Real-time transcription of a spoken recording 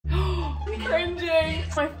cringing.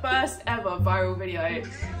 My first ever viral video.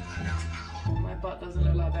 My butt doesn't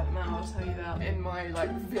look like that now, I'll tell you that. In my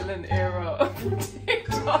like villain era of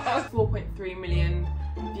TikTok. 4.3 million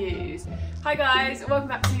views. Hi guys, welcome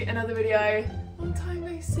back to another video. Long time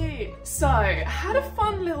no see. So, I had a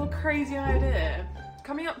fun little crazy idea.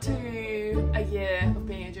 Coming up to a year of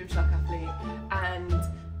being a Gymshark athlete and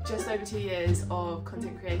just over 2 years of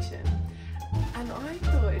content creation. And I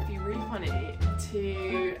thought it'd be really funny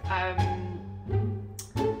to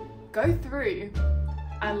go through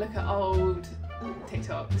and look at old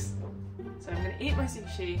TikToks. So I'm going to eat my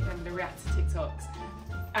sushi and I'm going to react to TikToks.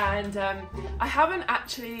 And I haven't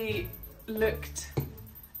actually looked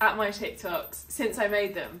at my TikToks since I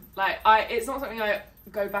made them. Like, it's not something I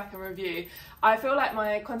go back and review. I feel like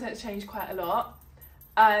my content's changed quite a lot,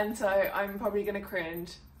 and so I'm probably going to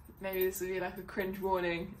cringe. Maybe this will be like a cringe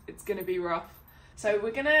warning. It's going to be rough. So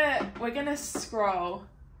we're gonna scroll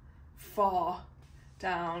far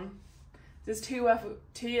down. There's 2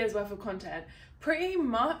 years worth of content. Pretty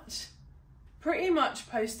much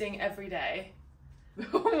posting every day.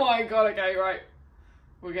 Oh my god, okay, right.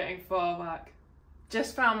 We're getting far back.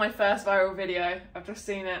 Just found my first viral video. I've just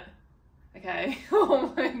seen it. Okay.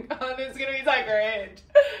 Oh my god, it's gonna be so cringe.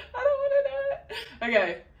 I don't wanna know it.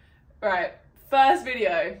 Okay, right. First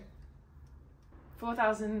video.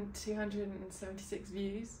 4,276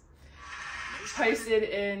 views. Posted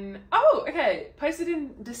in, posted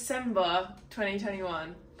in December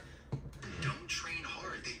 2021. Don't train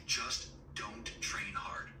hard, they just don't train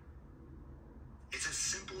hard. It's as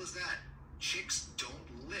simple as that. Chicks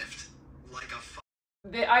don't lift like a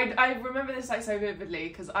I remember this like so vividly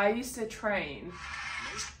because I used to train.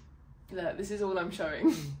 Look, this is all I'm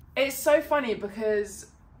showing. It's so funny because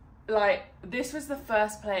like this was the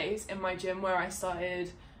first place in my gym where I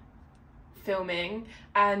started filming,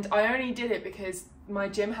 and I only did it because my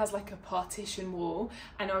gym has like a partition wall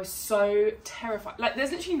and I was so terrified. Like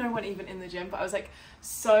there's literally no one even in the gym, but I was like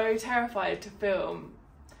so terrified to film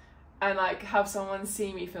and like have someone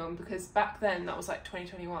see me film, because back then, that was like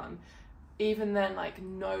 2021, even then like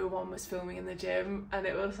no one was filming in the gym, and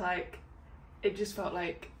it was like, it just felt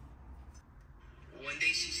like one day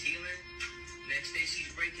she's healing, next day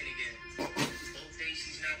she's breaking again. Both days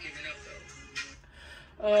she's not giving up though.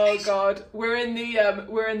 Oh god, we're in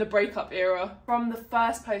the breakup era. From the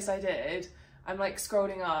first post I did, I'm like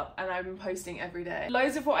scrolling up and I've been posting every day.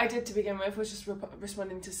 Loads of what I did to begin with was just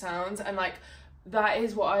responding to sounds, and like that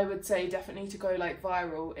is what I would say definitely to go like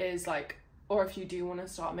viral is like, or if you do want to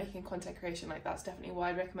start making content creation, like that's definitely what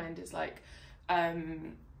I'd recommend is like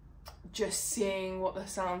just seeing what the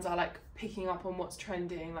sounds are, like picking up on what's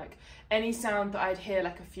trending. Like any sound that I'd hear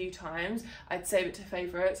like a few times, I'd save it to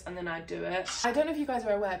favorites and then I'd do it. I don't know if you guys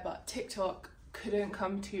are aware, but TikTok couldn't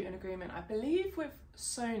come to an agreement, I believe, with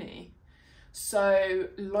Sony. So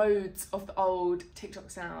loads of the old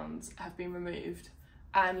TikTok sounds have been removed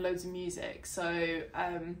and loads of music. So it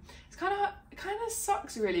kind of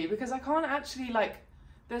sucks really, because I can't actually like,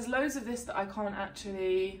 there's loads of this that I can't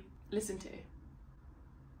actually listen to.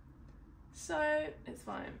 So it's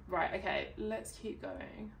fine. Right, okay, let's keep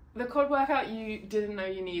going. The quad workout you didn't know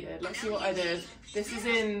you needed. Let's see what I did. This is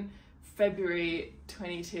in February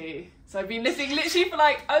 22. So I've been lifting literally for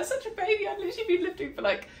like, I was such a baby, I've literally been lifting for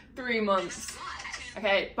like 3 months.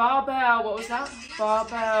 Okay, barbell, what was that?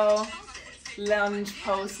 Barbell lunge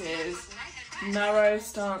pulses, narrow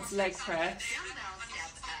stance leg press.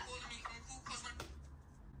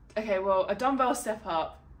 Okay, well, a dumbbell step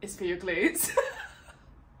up is for your glutes.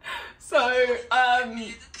 So,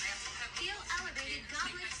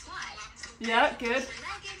 yeah, good.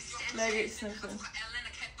 Leg extension.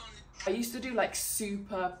 I used to do like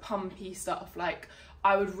super pumpy stuff. Like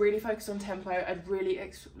I would really focus on tempo. I'd really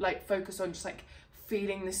like focus on just like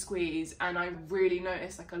feeling the squeeze, and I really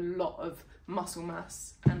noticed like a lot of muscle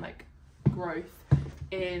mass and like growth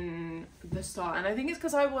in the start. And I think it's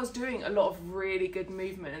because I was doing a lot of really good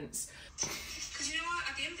movements. Because you know what?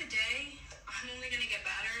 At the end of the day, I'm only gonna get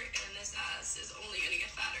better, and this ass is only gonna get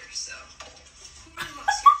fatter, so I'm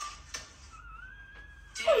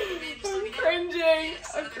cringing.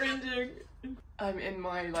 I'm cringing. I'm in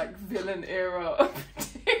my like villain era of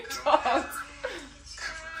TikTok.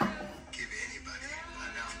 Give anybody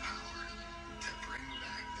enough power to bring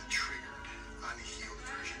back the triggered, unhealed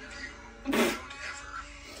version of you. Don't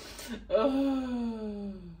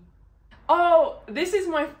ever. Oh, this is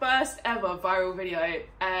my first ever viral video.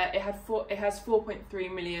 It has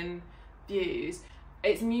 4.3 million views,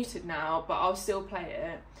 It's muted now, but I'll still play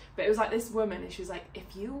it. But it was like this woman, and she was like,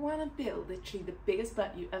 if you want to build literally the biggest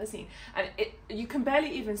butt you've ever seen, and you can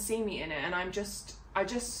barely even see me in it, and I just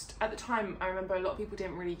at the time, I remember a lot of people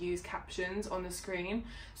didn't really use captions on the screen,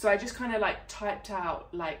 so I just kind of like typed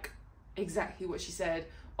out like exactly what she said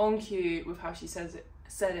on cue with how she said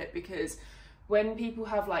it, because when people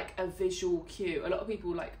have like a visual cue, a lot of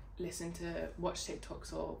people like watch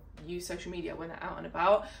TikToks or use social media when they're out and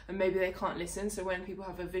about, and maybe they can't listen, so when people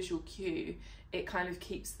have a visual cue, it kind of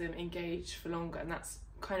keeps them engaged for longer, and that's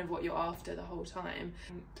kind of what you're after the whole time.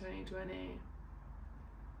 2020,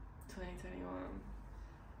 2021,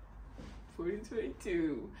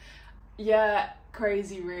 2022. Yeah,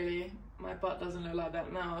 crazy really. My butt doesn't look like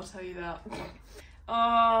that now, I'll tell you that.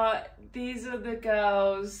 These are the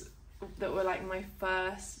girls that were like my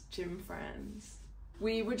first gym friends.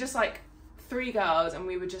 We were just like 3 girls, and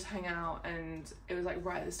we would just hang out, and it was like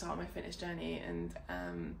right at the start of my fitness journey, and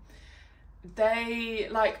they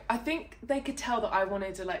like, I think they could tell that I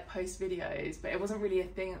wanted to like post videos, but it wasn't really a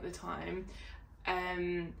thing at the time.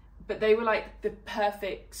 But they were like the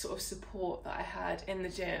perfect sort of support that I had in the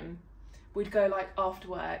gym. We'd go like after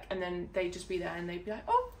work, and then they'd just be there, and they'd be like,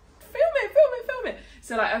 oh, film it.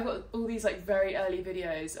 So like I've got all these like very early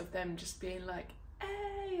videos of them just being like,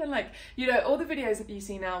 hey, and like, you know, all the videos that you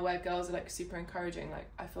see now where girls are like super encouraging, like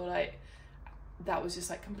I feel like that was just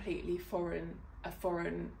like completely a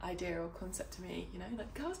foreign idea or concept to me, you know,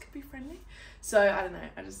 like girls could be friendly. So I don't know,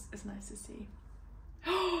 it's nice to see.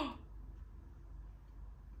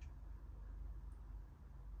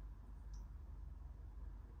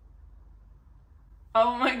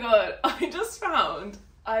 Oh my god,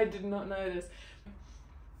 I did not know this.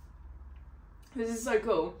 This is so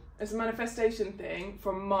cool. It's a manifestation thing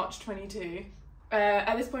from March 22.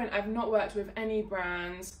 At this point, I've not worked with any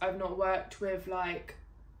brands. I've not worked with like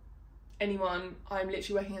anyone. I'm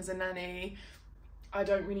literally working as a nanny. I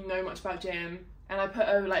don't really know much about gym. And I put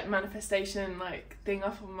a like manifestation like thing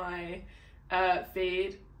up on my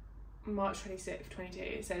feed, March 26th, 22.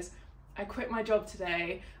 It says, I quit my job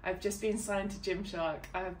today. I've just been signed to Gymshark.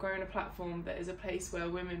 I have grown a platform that is a place where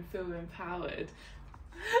women feel empowered.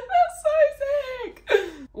 That's so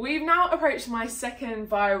sick! We've now approached my second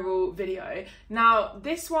viral video. Now,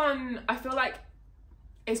 this one I feel like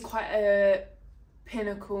is quite a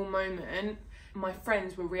pinnacle moment. My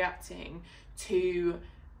friends were reacting to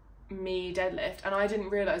me deadlift, and I didn't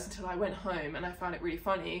realise until I went home, and I found it really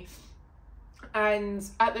funny. And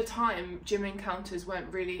at the time, gym encounters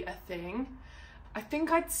weren't really a thing. I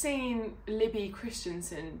think I'd seen Libby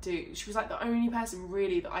Christensen do, she was like the only person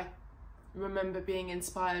really that I remember being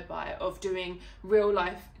inspired by, of doing real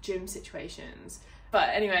life gym situations. But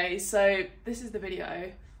anyway, so this is the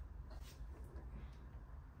video.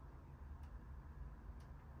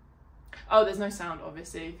 Oh, there's no sound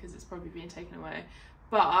obviously because it's probably being taken away,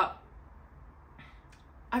 but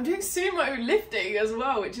I'm doing sumo lifting as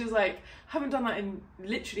well, which is like, haven't done that in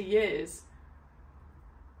literally years.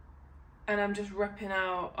 And I'm just repping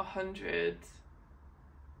out 100.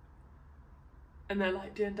 And they're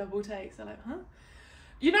like doing double takes. They're like, huh?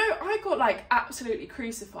 You know, I got like absolutely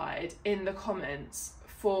crucified in the comments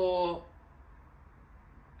for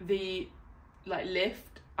the like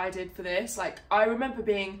lift I did for this. Like, I remember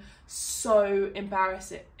being so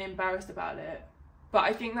embarrassed about it. But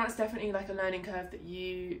I think that's definitely like a learning curve that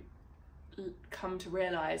you come to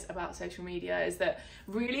realise about social media, is that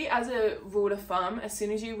really, as a rule of thumb, as soon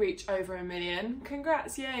as you reach over 1 million,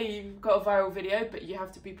 congrats, yay, you've got a viral video, but you have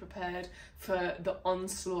to be prepared for the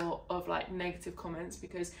onslaught of like negative comments,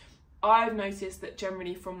 because I've noticed that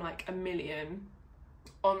generally from like 1 million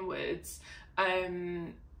onwards,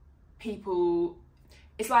 people,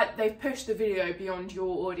 it's like they've pushed the video beyond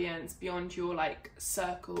your audience, beyond your like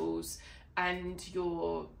circles and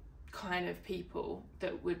your kind of people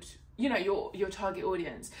that would, you know, your target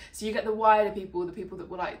audience. So you get the wider people, the people that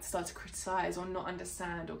will like start to criticize or not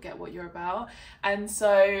understand or get what you're about. And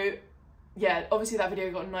so yeah, obviously that video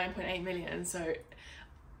got 9.8 million, so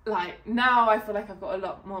like now I feel like I've got a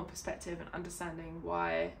lot more perspective and understanding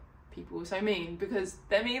why people were so mean, because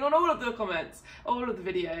they're mean on all of the comments, all of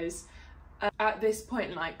the videos. At this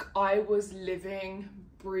point, like, I was living,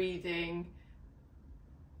 breathing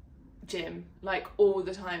gym like all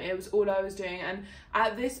the time. It was all I was doing. And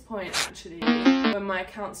at this point, actually, when my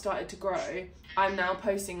account started to grow, I'm now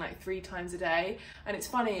posting like 3 times a day. And it's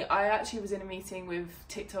funny, I actually was in a meeting with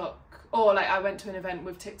TikTok, or like I went to an event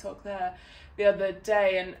with TikTok there the other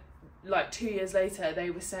day, and like 2 years later they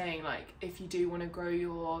were saying like, if you do want to grow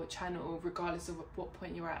your channel regardless of what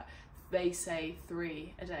point you're at, they say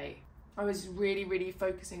 3 a day. I was really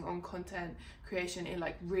focusing on content creation. It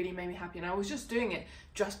like really made me happy, and I was just doing it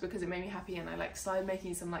just because it made me happy, and I like started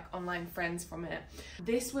making some like online friends from it.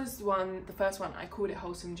 This was the first one. I called it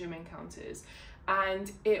Wholesome Gym Encounters,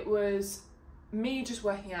 and it was me just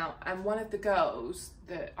working out, and one of the girls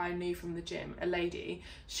that I knew from the gym, a lady,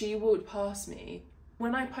 she walked past me.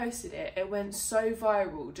 When I posted it, it went so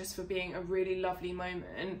viral just for being a really lovely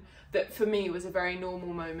moment that for me was a very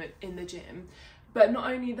normal moment in the gym. But not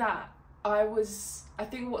only that, I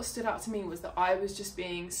think what stood out to me was that I was just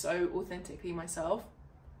being so authentically myself,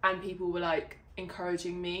 and people were like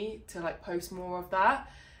encouraging me to like post more of that.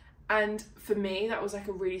 And for me, that was like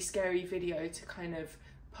a really scary video to kind of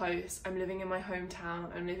post. I'm living in my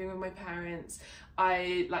hometown, I'm living with my parents.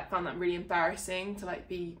 I like found that really embarrassing to like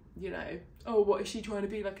be, you know, oh, what is she trying to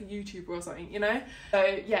be, like a YouTuber or something, you know?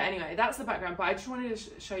 So yeah, anyway, that's the background, but I just wanted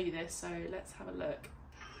to show you this, so let's have a look.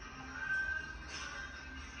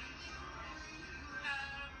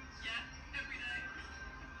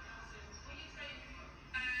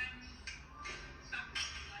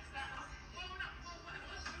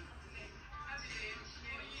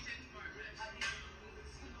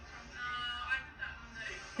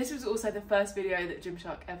 This was also the first video that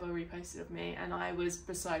Gymshark ever reposted of me, and I was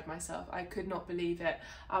beside myself. I could not believe it.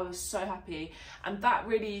 I was so happy, and that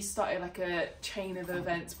really started like a chain of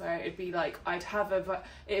events where it'd be like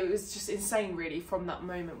it was just insane really from that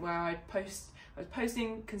moment where I was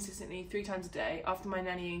posting consistently 3 times a day. After my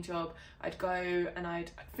nannying job, I'd go and I'd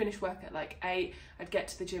finish work at like 8, I'd get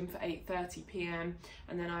to the gym for 8:30 p.m,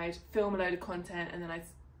 and then I'd film a load of content, and then I'd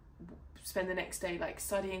spend the next day like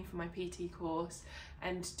studying for my PT course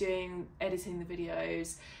and editing the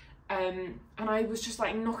videos, and I was just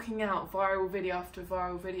like knocking out viral video after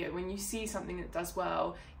viral video. When you see something that does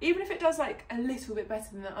well, even if it does like a little bit better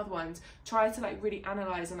than the other ones, try to like really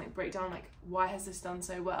analyze and like break down like, why has this done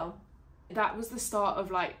so well? That was the start of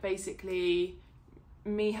like basically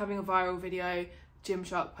me having a viral video,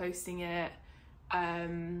 Gymshark posting it,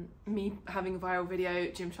 me having a viral video,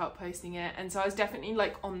 Gymshark posting it. And so I was definitely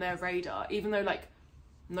like on their radar, even though like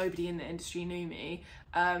nobody in the industry knew me,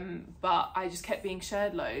 but I just kept being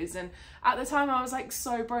shared loads. And at the time I was like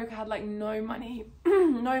so broke. I had like no money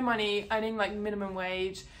no money, earning like minimum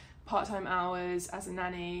wage, part-time hours as a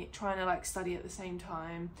nanny, trying to like study at the same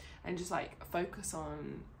time and just like focus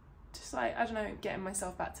on just like, I don't know, getting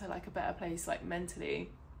myself back to like a better place like mentally.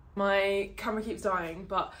 My camera keeps dying,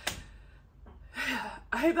 but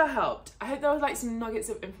I hope that helped. I hope there was like some nuggets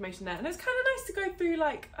of information there, and it's kind of nice to go through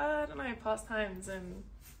like, I don't know, past times and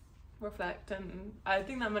reflect, and I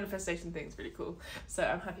think that manifestation thing is really cool, so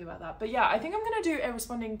I'm happy about that. But yeah, I think I'm gonna do a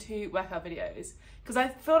responding to workout videos because I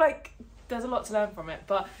feel like there's a lot to learn from it.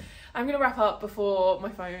 But I'm gonna wrap up before my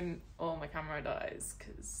phone or my camera dies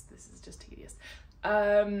because this is just tedious.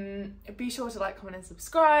 Be sure to like, comment and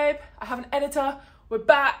subscribe. I have an editor, we're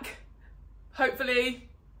back, hopefully,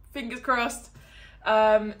 fingers crossed.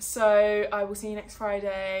 So I will see you next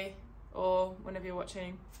Friday, or whenever you're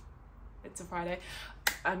watching. It's a Friday.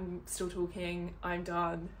 I'm still talking, I'm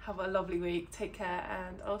done. Have a lovely week, take care,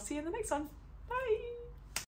 and I'll see you in the next one.